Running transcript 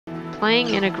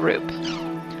playing in a group.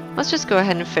 Let's just go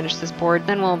ahead and finish this board,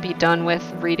 then we'll be done with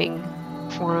reading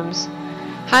forums.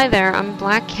 Hi there, I'm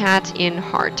Black Cat in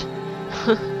Heart.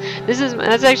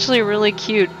 That's actually a really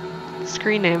cute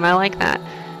screen name, I like that.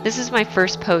 This is my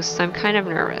first post, so I'm kind of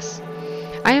nervous.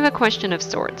 I have a question of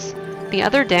sorts. The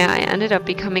other day I ended up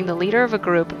becoming the leader of a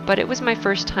group, but it was my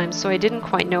first time, so I didn't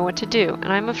quite know what to do,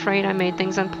 and I'm afraid I made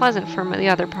things unpleasant for the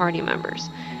other party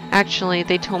members. Actually,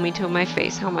 they told me to my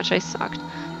face how much I sucked.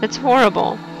 That's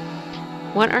horrible.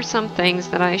 What are some things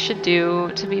that I should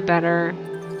do to be better,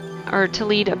 or to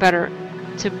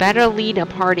better lead a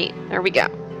party? There we go.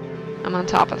 I'm on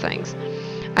top of things.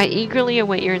 I eagerly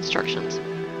await your instructions.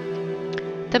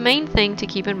 The main thing to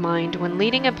keep in mind when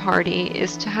leading a party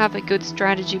is to have a good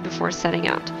strategy before setting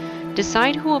out.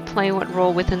 Decide who will play what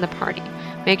role within the party.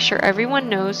 Make sure everyone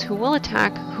knows who will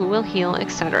attack, who will heal,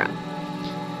 etc.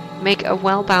 Make a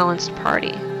well-balanced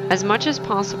party. As much as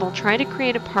possible, try to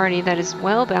create a party that is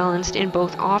well-balanced in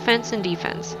both offense and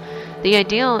defense. The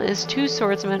ideal is 2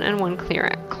 swordsmen and 1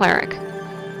 cleric.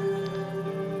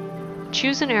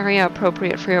 Choose an area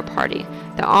appropriate for your party.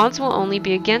 The odds will only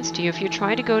be against you if you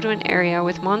try to go to an area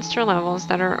with monster levels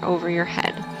that are over your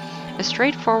head. A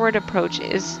straightforward approach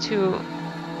is to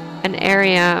an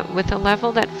area with a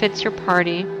level that fits your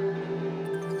party.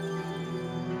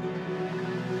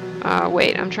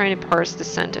 Wait, I'm trying to parse the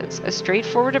sentence. A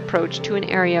straightforward approach to an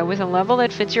area with a level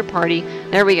that fits your party.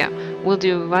 There we go. Will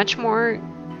do much more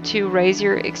to raise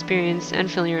your experience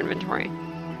and fill your inventory.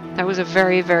 That was a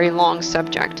very, very long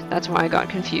subject. That's why I got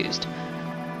confused.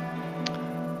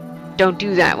 Don't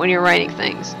do that when you're writing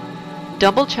things.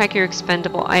 Double check your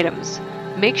expendable items.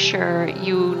 Make sure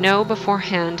you know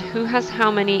beforehand who has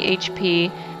how many HP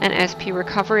and SP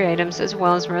recovery items as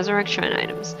well as resurrection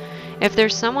items. If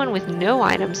there's someone with no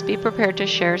items, be prepared to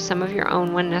share some of your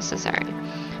own when necessary.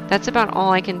 That's about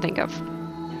all I can think of.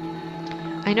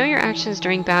 I know your actions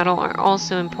during battle are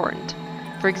also important.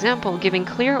 For example, giving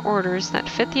clear orders that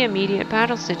fit the immediate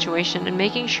battle situation and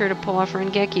making sure to pull off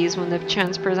Rengekis when the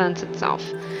chance presents itself.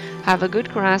 Have a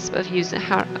good grasp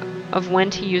of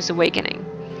when to use Awakening.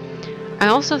 I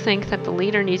also think that the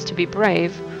leader needs to be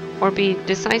brave or be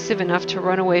decisive enough to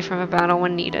run away from a battle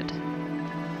when needed.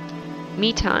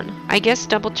 Mitan, I guess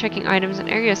double-checking items and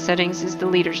area settings is the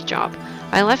leader's job.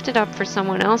 I left it up for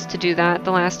someone else to do that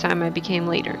the last time I became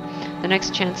leader. The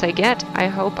next chance I get, I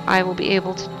hope I will be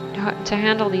able to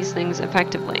handle these things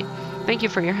effectively. Thank you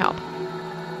for your help.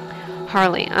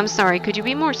 Harley, I'm sorry, could you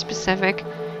be more specific?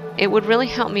 It would really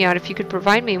help me out if you could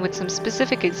provide me with some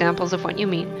specific examples of what you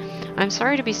mean. I'm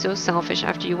sorry to be so selfish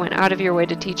after you went out of your way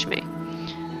to teach me.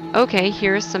 Okay,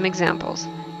 here are some examples.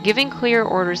 Giving clear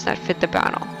orders that fit the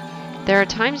battle. There are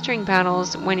times during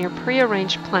battles when your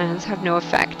pre-arranged plans have no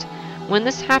effect. When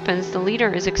this happens, the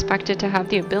leader is expected to have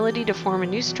the ability to form a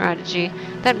new strategy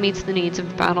that meets the needs of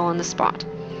the battle on the spot.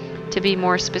 To be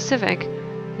more specific,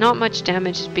 not much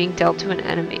damage is being dealt to an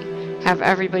enemy. Have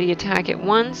everybody attack at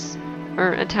once,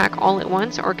 or attack all at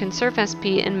once, or conserve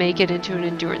SP and make it into an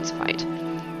endurance fight.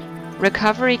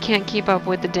 Recovery can't keep up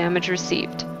with the damage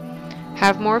received.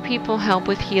 Have more people help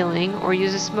with healing, or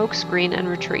use a smoke screen and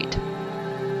retreat.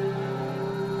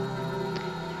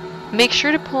 Make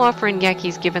sure to pull off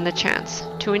Rengekis given the chance.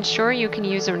 To ensure you can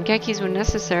use Rengekis when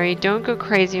necessary, don't go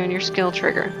crazy on your skill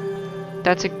trigger.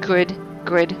 That's a good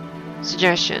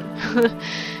suggestion.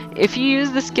 If you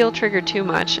use the skill trigger too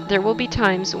much, there will be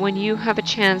times when you have a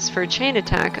chance for a chain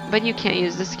attack, but you can't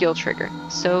use the skill trigger,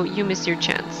 so you miss your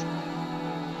chance.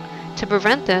 To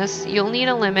prevent this, you'll need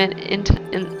to limit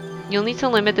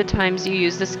the times you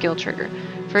use the skill trigger.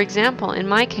 For example, in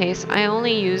my case, I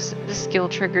only use the skill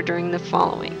trigger during the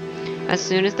following. As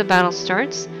soon as the battle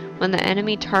starts, when the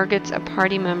enemy targets a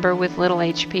party member with little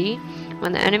HP,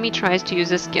 when the enemy tries to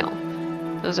use a skill.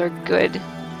 Those are good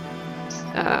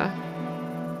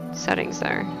settings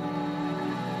there.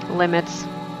 Limits.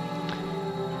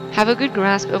 Have a good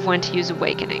grasp of when to use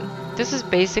Awakening. This is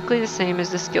basically the same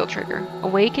as the skill trigger.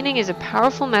 Awakening is a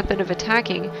powerful method of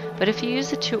attacking, but if you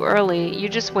use it too early, you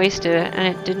just wasted it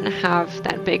and it didn't have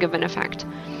that big of an effect.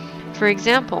 For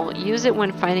example, use it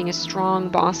when fighting a strong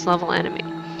boss level enemy.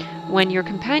 When your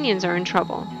companions are in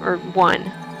trouble, or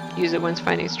 1, use it when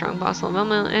fighting a strong boss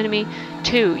level enemy.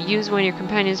 2, use when your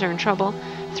companions are in trouble.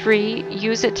 3,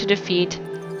 use it to defeat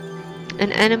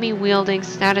an enemy wielding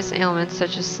status ailments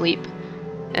such as sleep,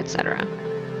 etc.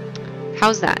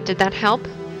 How's that? Did that help?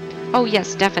 Oh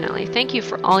yes, definitely. Thank you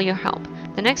for all your help.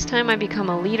 The next time I become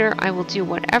a leader, I will do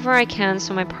whatever I can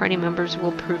so my party members will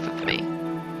approve of me.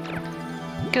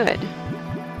 Good.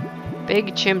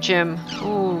 Big Chim Chim.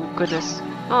 Oh, goodness.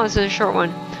 Oh, this is a short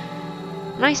one.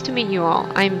 Nice to meet you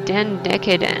all. I'm Den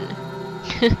Dekeden.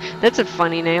 That's a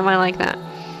funny name, I like that.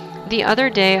 The other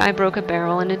day I broke a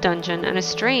barrel in a dungeon and a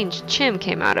strange chim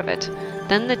came out of it.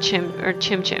 Then the chim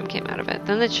came out of it.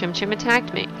 Then the chim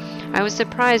attacked me. I was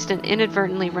surprised and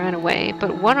inadvertently ran away,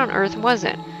 but what on earth was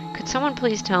it? Could someone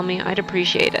please tell me? I'd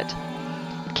appreciate it.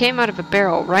 It came out of a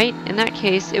barrel, right? In that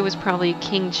case, it was probably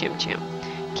King Chim Chim.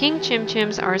 King Chim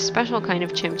Chims are a special kind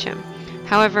of Chim Chim.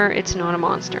 However, it's not a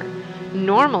monster.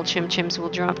 Normal Chim Chims will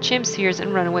drop chim spheres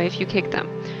and run away if you kick them,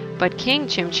 but King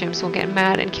Chim Chims will get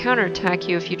mad and counterattack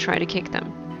you if you try to kick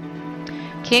them.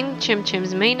 King Chim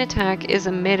Chim's main attack is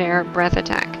a mid-air breath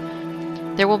attack.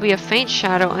 There will be a faint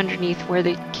shadow underneath where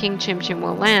the King Chim Chim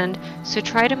will land, so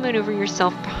try to maneuver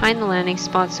yourself behind the landing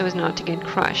spot so as not to get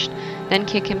crushed, then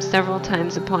kick him several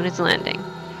times upon his landing.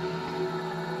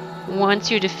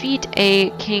 Once you defeat a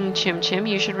King Chim Chim,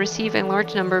 you should receive a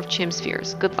large number of chim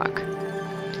spheres. Good luck.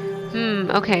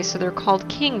 Okay, so they're called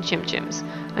King Chim Chims.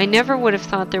 I never would have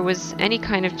thought there was any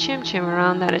kind of Chim Chim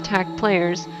around that attacked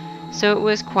players, so it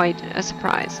was quite a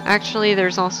surprise. Actually,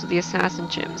 there's also the Assassin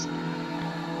Chims.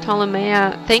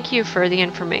 Ptolemaea, thank you for the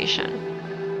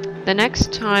information. The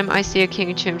next time I see a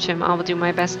King Chim Chim, I will do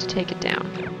my best to take it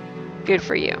down. Good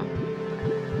for you.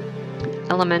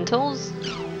 Elementals?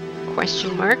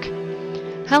 Question mark.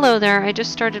 Hello there, I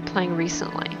just started playing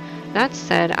recently. That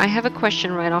said, I have a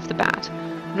question right off the bat.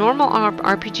 Normal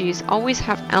RPGs always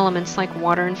have elements like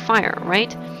water and fire,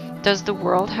 right? Does the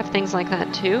world have things like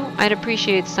that too? I'd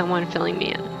appreciate someone filling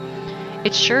me in.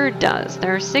 It sure does.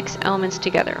 There are 6 elements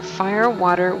together: fire,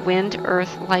 water, wind,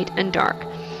 earth, light, and dark.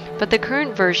 But the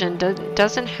current version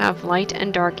doesn't have light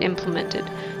and dark implemented,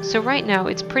 so right now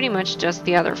it's pretty much just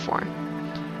the other 4.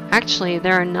 Actually,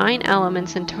 there are 9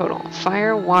 elements in total: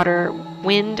 fire, water,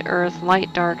 wind, earth,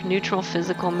 light, dark, neutral,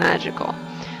 physical, magical.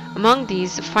 Among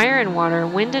these, fire and water,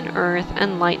 wind and earth,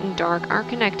 and light and dark are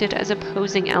connected as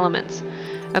opposing elements.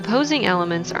 Opposing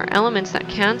elements are elements that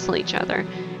cancel each other,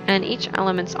 and each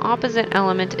element's opposite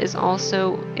element is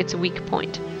also its weak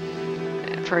point.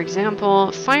 For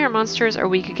example, fire monsters are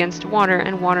weak against water,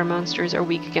 and water monsters are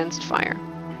weak against fire.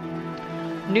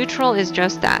 Neutral is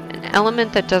just that, an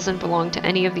element that doesn't belong to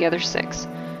any of the other 6.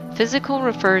 Physical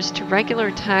refers to regular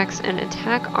attacks and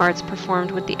attack arts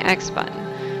performed with the X button.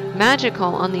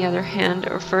 Magical, on the other hand,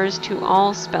 refers to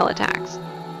all spell attacks.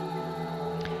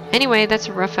 Anyway, that's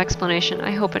a rough explanation.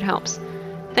 I hope it helps.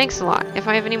 Thanks a lot. If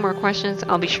I have any more questions,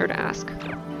 I'll be sure to ask.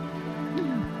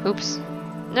 Oops.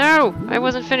 No! I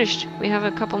wasn't finished. We have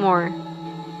a couple more.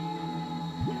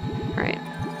 Alright.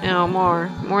 No, more.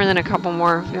 More than a couple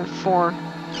more. We have 4.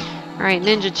 Alright,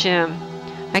 Ninja Chim.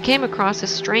 I came across a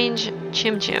strange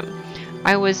Chim Chim.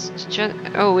 I was just...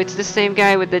 Oh, it's the same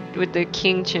guy with the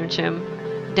King Chim Chim.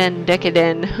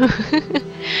 Decadent.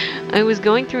 I was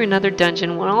going through another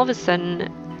dungeon when all of a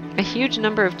sudden a huge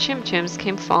number of Chim Chims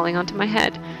came falling onto my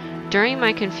head. During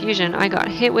my confusion, I got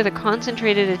hit with a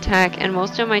concentrated attack and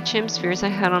most of my chim spheres I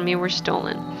had on me were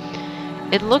stolen.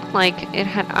 It looked like it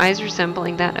had eyes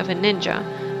resembling that of a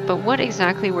ninja, but what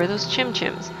exactly were those Chim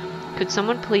Chims? Could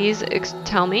someone please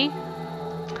tell me?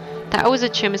 That was a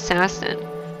Chim Assassin.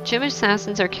 Chim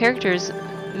Assassins are characters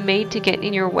made to get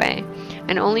in your way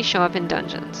and only show up in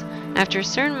dungeons. After a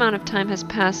certain amount of time has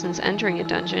passed since entering a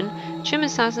dungeon, Chim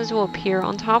Assassins will appear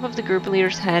on top of the group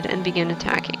leader's head and begin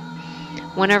attacking.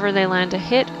 Whenever they land a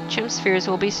hit, Chim spheres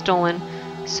will be stolen,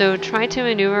 so try to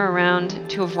maneuver around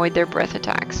to avoid their breath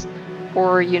attacks.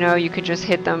 Or, you could just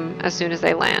hit them as soon as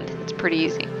they land. It's pretty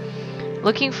easy.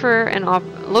 Look for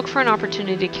an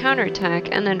opportunity to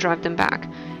counterattack and then drive them back.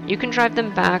 You can drive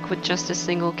them back with just a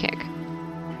single kick.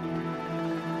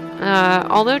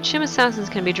 Although Chim Assassins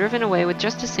can be driven away with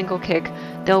just a single kick,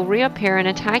 they'll reappear and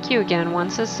attack you again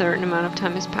once a certain amount of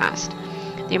time has passed.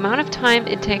 The amount of time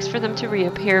it takes for them to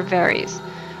reappear varies,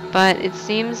 but it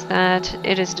seems that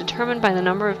it is determined by the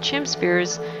number of Chim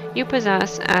Spears you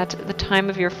possess at the time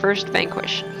of your first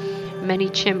vanquish. Many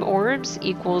Chim Orbs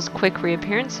equals quick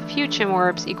reappearance, few Chim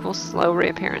Orbs equals slow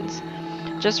reappearance.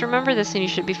 Just remember this and you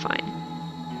should be fine.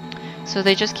 So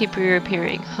they just keep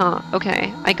reappearing. Huh,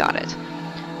 okay, I got it.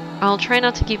 I'll try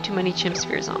not to keep too many Chim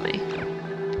Spheres on me.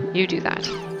 You do that.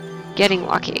 Getting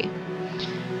lucky.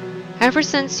 Ever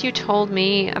since you told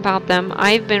me about them,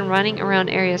 I've been running around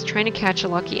areas trying to catch a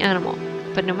lucky animal.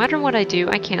 But no matter what I do,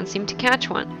 I can't seem to catch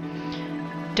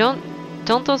one.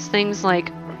 Don't those things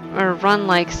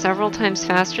run several times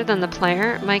faster than the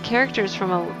player? My character is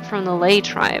from the Lay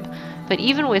tribe, but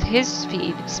even with his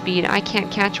speed, I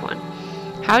can't catch one.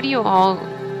 How do you all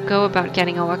go about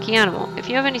getting a lucky animal? If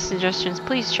you have any suggestions,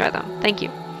 please share them. Thank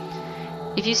you.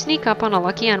 If you sneak up on a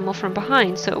lucky animal from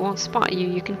behind so it won't spot you,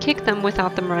 you can kick them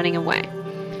without them running away.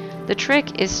 The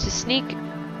trick is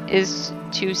is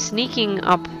to sneaking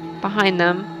up behind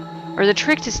them, or the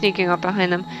trick to sneaking up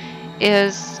behind them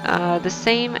is the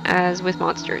same as with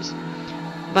monsters.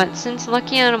 But since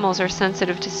lucky animals are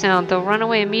sensitive to sound, they'll run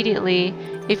away immediately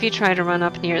if you try to run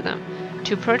up near them.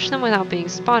 To approach them without being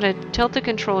spotted, tilt the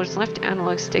controller's left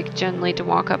analog stick gently to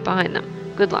walk up behind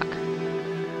them. Good luck.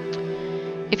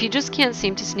 If you just can't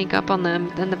seem to sneak up on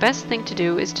them, then the best thing to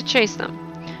do is to chase them.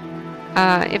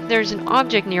 If there's an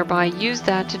object nearby, use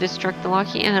that to distract the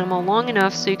lucky animal long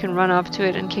enough so you can run up to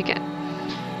it and kick it.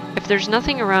 If there's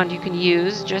nothing around you can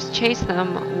use, just chase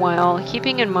them while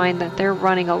keeping in mind that they're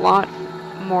running a lot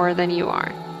more than you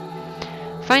are.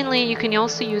 Finally, you can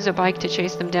also use a bike to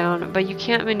chase them down, but you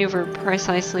can't maneuver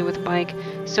precisely with a bike,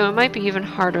 so it might be even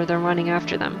harder than running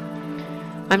after them.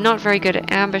 I'm not very good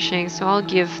at ambushing, so I'll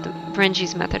give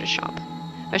Renji's method a shot.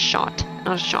 A shot,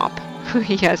 not a shop.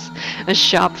 Yes, a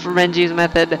shop for Renji's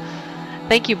method.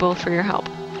 Thank you both for your help.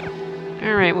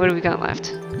 Alright, what do we got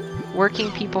left?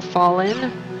 Working people fall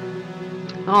in.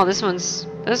 Oh, this one's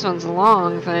a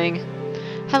long thing.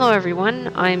 Hello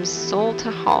everyone, I'm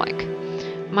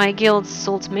Saltaholic. My guild,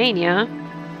 Saltmania,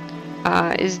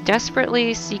 is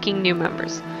desperately seeking new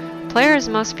members. Players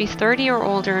must be 30 or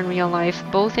older in real life,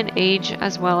 both in age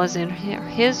as well as in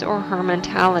his or her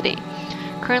mentality.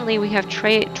 Currently we have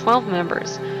 12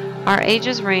 members. Our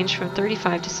ages range from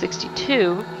 35 to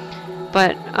 62,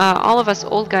 but all of us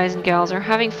old guys and gals are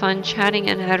having fun chatting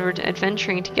and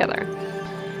adventuring together.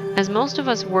 As most of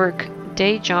us work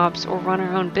day jobs or run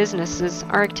our own businesses,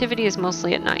 our activity is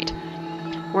mostly at night.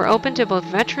 We're open to both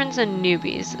veterans and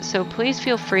newbies, so please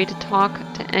feel free to talk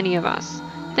to any of us.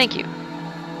 Thank you.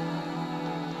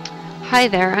 Hi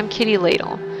there, I'm Kitty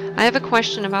Ladle. I have a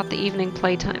question about the evening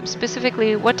playtime.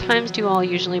 Specifically, what times do you all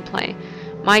usually play?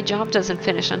 My job doesn't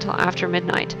finish until after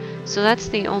midnight, so that's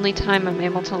the only time I'm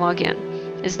able to log in.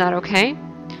 Is that okay?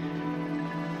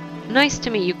 Nice to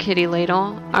meet you, Kitty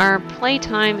Ladle. Our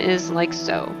playtime is like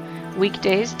so.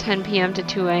 Weekdays, 10 p.m. to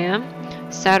 2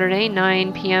 a.m. Saturday,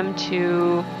 9 p.m.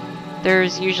 to...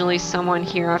 There's usually someone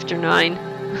here after 9.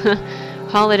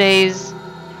 Holidays,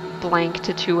 blank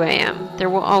to 2 a.m. There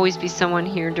will always be someone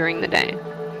here during the day.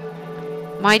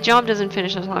 My job doesn't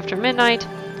finish until after midnight.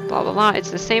 Blah blah blah.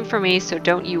 It's the same for me, so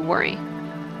don't you worry.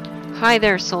 Hi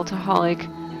there,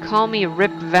 Saltaholic. Call me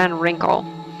Rip Van Winkle.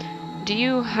 Do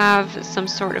you have some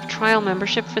sort of trial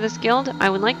membership for this guild? I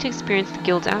would like to experience the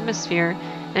guild's atmosphere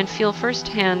and feel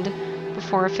firsthand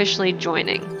before officially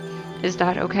joining. Is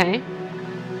that okay?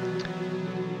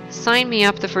 Sign me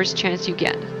up the first chance you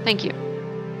get. Thank you.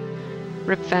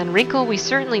 Rip Van Winkle, we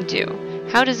certainly do.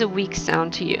 How does a week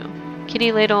sound to you?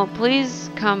 Kitty Ladle, please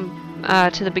come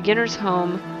to the beginner's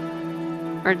home,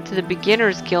 or to the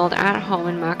beginner's guild at home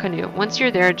in Makanu. Once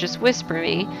you're there, just whisper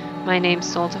me. My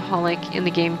name's Saltaholic in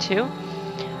the game too.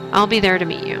 I'll be there to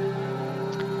meet you.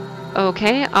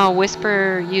 Okay, I'll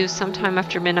whisper you sometime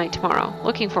after midnight tomorrow.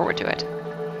 Looking forward to it.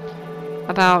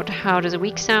 About how does a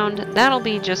week sound? That'll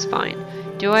be just fine.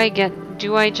 Do I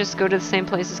just go to the same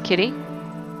place as Kitty?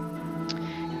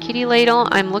 Kitty Ladle,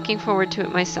 I'm looking forward to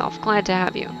it myself. Glad to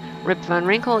have you. Rip Van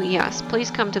Winkle, yes,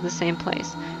 please come to the same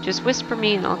place. Just whisper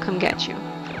me and I'll come get you.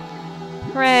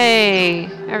 Hooray!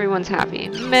 Everyone's happy.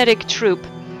 Medic troop.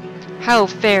 How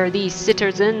fare these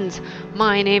citizens?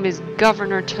 My name is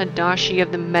Governor Tadashi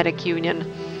of the Medic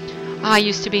Union. I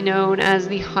used to be known as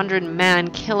the 100-man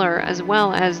killer as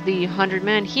well as the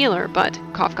 100-man healer, but,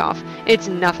 cough cough, it's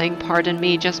nothing, pardon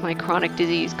me, just my chronic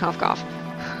disease, cough cough.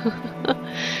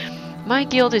 My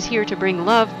guild is here to bring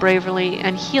love, bravery,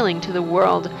 and healing to the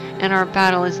world, and our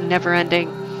battle is never-ending.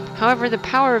 However, the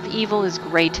power of evil is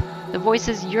great. The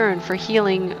voices yearning for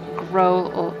healing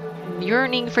grow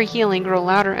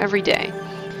louder every day.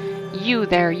 You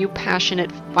there, you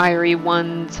passionate, fiery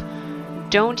ones.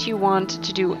 Don't you want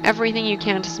to do everything you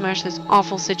can to smash this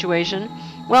awful situation?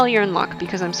 Well, you're in luck,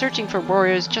 because I'm searching for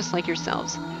warriors just like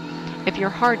yourselves. If your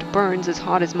heart burns as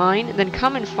hot as mine, then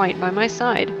come and fight by my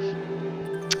side.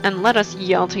 And let us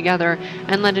yell together,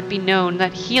 and let it be known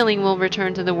that healing will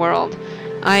return to the world.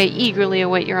 I eagerly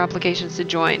await your applications to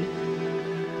join.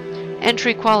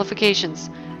 Entry qualifications.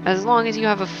 As long as you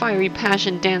have a fiery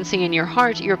passion dancing in your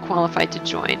heart, you're qualified to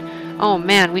join. Oh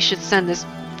man, we should send this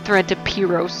thread to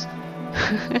Pyros.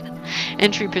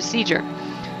 Entry procedure.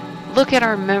 Look at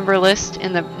our member list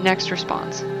in the next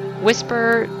response.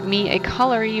 Whisper me a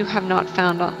color you have not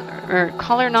found on, or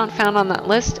color not found on that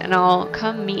list, and I'll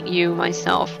come meet you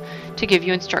myself to give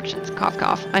you instructions. Cough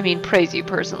cough. I mean praise you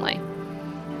personally.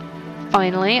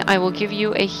 Finally, I will give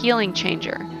you a healing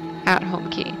changer at home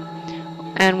key.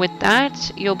 And with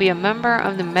that, you'll be a member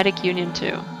of the Medic Union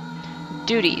too.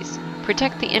 Duties.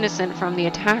 Protect the innocent from the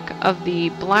attack of the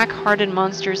black-hearted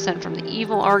monsters sent from the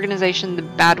evil organization, the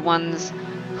Bad Ones.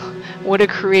 What a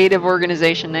creative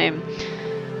organization name.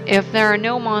 If there are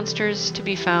no monsters to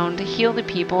be found, heal the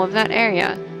people of that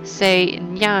area. Say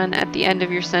Nyan at the end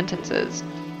of your sentences.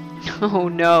 Oh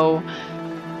no.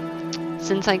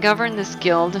 Since I govern this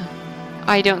guild,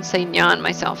 I don't say Nyan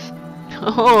myself.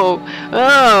 Oh,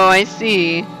 I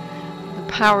see. The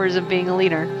powers of being a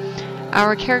leader.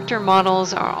 Our character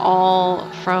models are all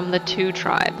from the 2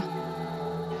 tribe.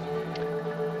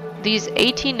 These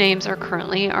 18 names are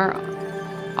currently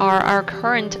our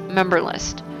current member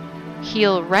list.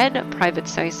 Heal Red, Private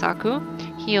Saisaku.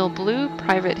 Heal Blue,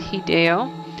 Private Hideo.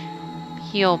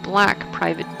 Heal Black,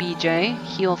 Private BJ.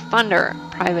 Heal Thunder,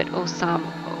 Private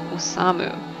Osamu.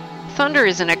 Thunder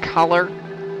isn't a color.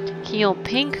 Heal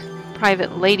Pink,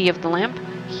 Private Lady of the Lamp.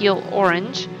 Heal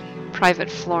Orange, Private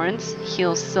Florence.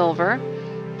 Heal Silver,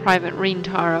 Private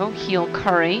Rintaro. Heal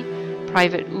Curry,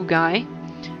 Private Ugai.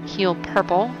 Heal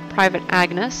Purple, Private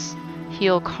Agnes.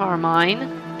 Heal Carmine,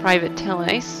 Private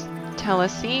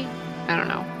Telesi. I don't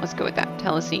know. Let's go with that.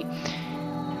 Telesi.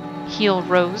 Heal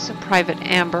Rose, Private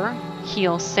Amber.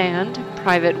 Heal Sand,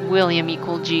 Private William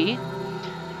G.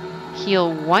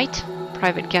 Heal White,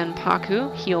 Private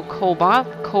Genpaku. Heal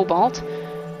Cobalt,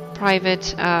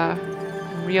 Private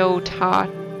Ryotaku.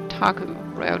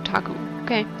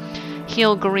 Okay.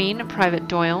 Heal Green, Private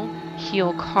Doyle.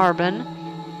 Heal Carbon.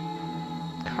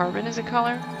 Carbon is a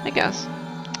color? I guess.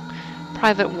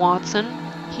 Private Watson.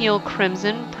 Heal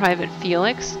Crimson, Private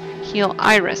Felix. Heal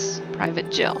Iris,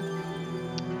 Private Jill.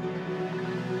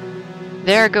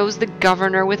 There goes the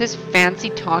governor with his fancy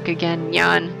talk again,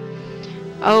 Nyan.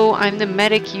 Oh, I'm the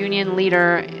Medic Union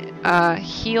leader.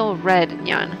 Heal Red,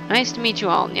 Nyan. Nice to meet you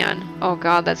all, Nyan. Oh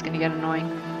god, that's gonna get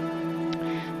annoying.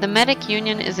 The Medic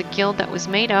Union is a guild that was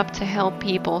made up to help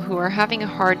people who are having a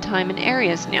hard time in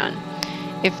areas, Nyan.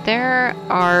 If there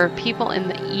are people in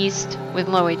the east with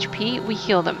low HP, we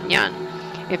heal them, Nyan.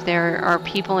 If there are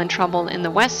people in trouble in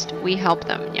the west, we help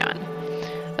them, Nyan.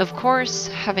 Of course,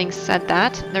 having said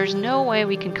that, there's no way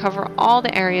we can cover all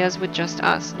the areas with just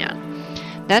us, Nyan.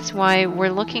 That's why we're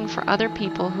looking for other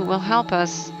people who will help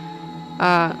us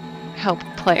help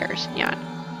players, Nyan.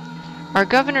 Our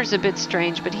governor's a bit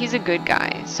strange, but he's a good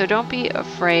guy, so don't be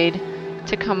afraid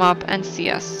to come up and see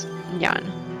us,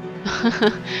 Nyan.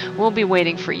 We'll be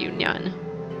waiting for you, Nyan.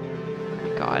 Oh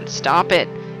my god, stop it.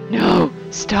 No,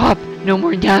 stop. No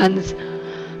more Nyans.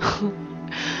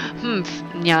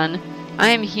 Nyan. I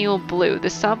am Heal Blue, the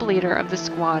sub-leader of the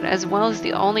squad, as well as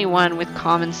the only one with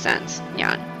common sense,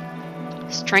 Nyan.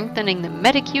 Strengthening the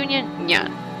Medic Union?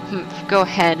 Nyan. Go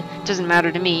ahead. Doesn't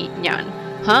matter to me, Nyan.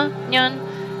 Huh, Nyan?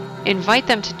 Invite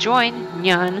them to join,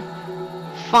 Nyan.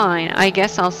 Fine, I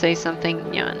guess I'll say something,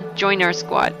 Nyan. Join our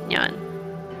squad, Nyan.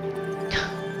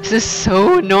 This is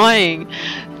so annoying.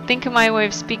 Think of my way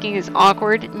of speaking is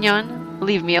awkward, Nyan?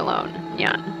 Leave me alone,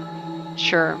 Nyan.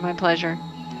 Sure, my pleasure.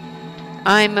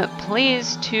 I'm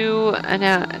pleased to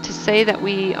say that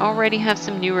we already have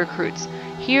some new recruits.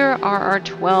 Here are our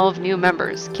 12 new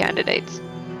members, candidates.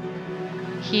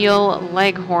 Heal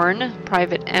Leghorn,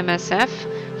 Private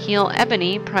MSF. Heal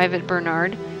Ebony, Private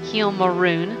Bernard. Heal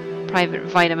Maroon, Private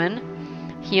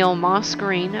Vitamin. Heal Moss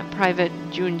Green, Private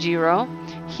Junjiro.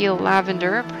 Heal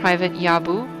Lavender, Private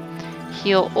Yabu.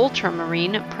 Heal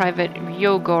Ultramarine, Private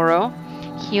Ryogoro.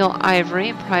 Heal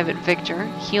Ivory, Private Victor.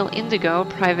 Heal Indigo,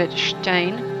 Private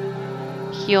Stein.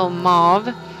 Heal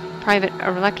Mauve, Private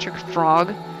Electric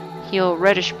Frog. Heal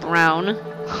Reddish Brown.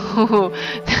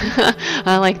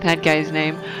 I like that guy's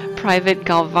name. Private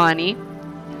Galvani.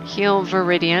 Heal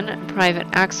Viridian, Private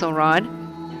Axelrod.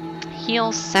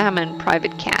 Heal Salmon,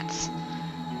 Private Cats.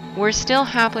 We're still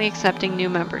happily accepting new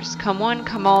members. Come one,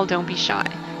 come all, don't be shy.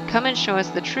 Come and show us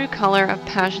the true color of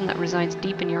passion that resides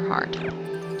deep in your heart.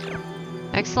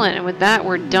 Excellent, and with that,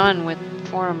 we're done with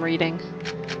forum reading.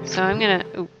 So I'm gonna...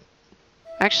 Ooh.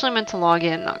 Actually, I meant to log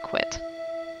in, not quit.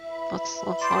 Let's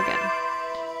log in.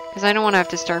 Because I don't want to have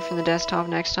to start from the desktop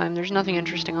next time. There's nothing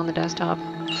interesting on the desktop.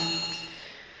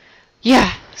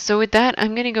 Yeah, so with that,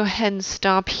 I'm gonna go ahead and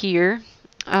stop here.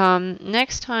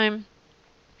 Next time...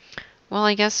 Well,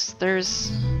 I guess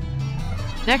there's...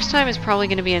 Next time is probably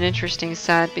going to be an interesting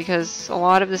set, because a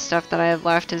lot of the stuff that I have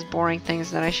left is boring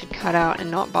things that I should cut out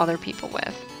and not bother people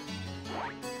with.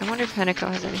 I wonder if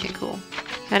Heneko has anything cool.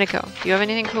 Heneko, do you have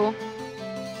anything cool?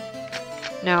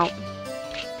 No.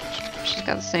 She's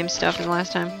got the same stuff as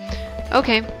last time.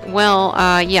 Okay, well,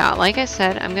 yeah, like I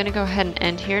said, I'm going to go ahead and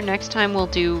end here. Next time we'll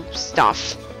do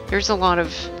stuff. There's a lot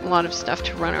of stuff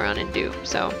to run around and do,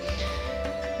 so...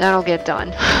 that'll get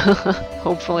done.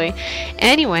 Hopefully.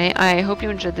 Anyway, I hope you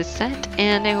enjoyed this set,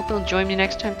 and I hope you'll join me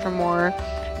next time for more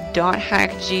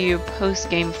 .hack.gu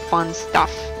post-game fun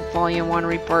stuff. Volume 1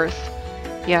 Rebirth.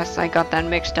 Yes, I got that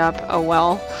mixed up. Oh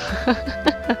well.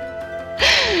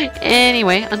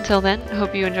 Anyway, until then,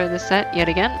 hope you enjoyed this set yet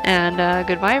again, and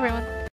goodbye everyone.